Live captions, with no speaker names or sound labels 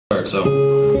start.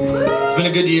 So it's been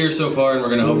a good year so far, and we're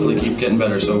gonna hopefully keep getting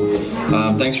better. So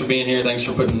thanks for being here. Thanks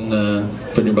for putting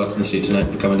your butts in the seat tonight,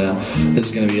 for coming down. This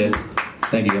is gonna be it.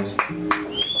 Thank you, guys.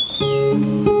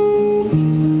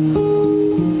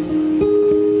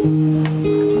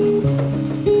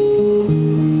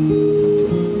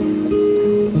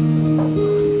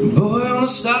 Boy on the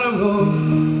side of the road,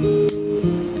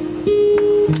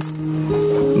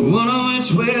 wonder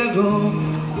which way to go.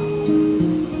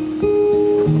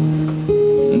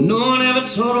 No one ever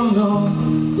told him no.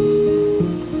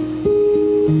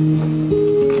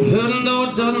 Hurting though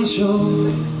it doesn't show.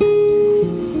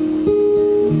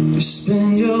 You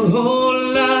spend your whole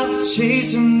life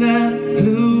chasing that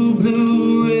blue,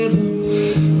 blue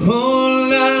ribbon, whole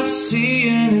life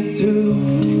seeing it through.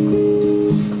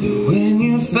 And when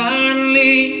you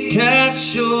finally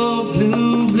catch your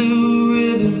blue, blue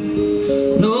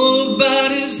ribbon,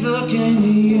 nobody's looking at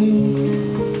you.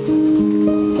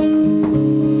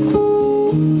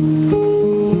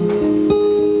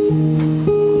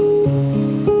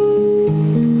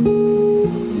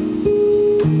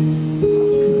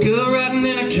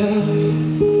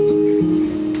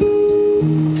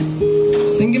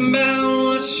 Thinking about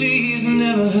what she's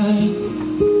never had.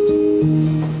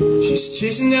 She's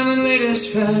chasing down the latest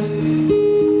fad,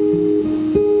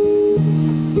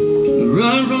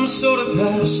 running from a soda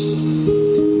past.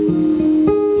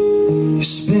 You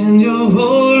spend your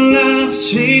whole life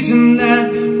chasing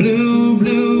that blue,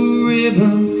 blue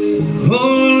ribbon,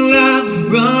 whole life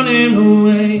running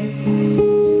away.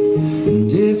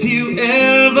 And if you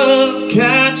ever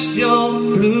catch your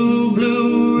blue,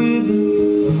 blue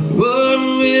ribbon, what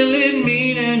will it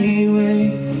mean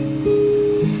anyway?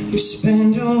 You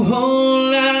spend your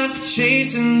whole life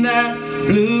chasing that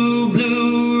blue,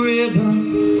 blue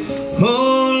ribbon,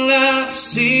 whole life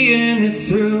seeing it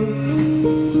through.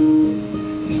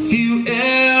 If you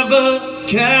ever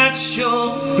catch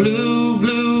your blue,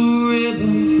 blue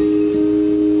ribbon,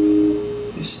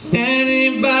 is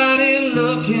anybody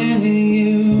looking at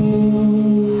you?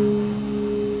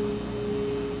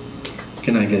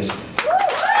 Good night, guys.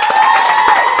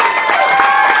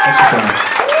 Thanks for coming.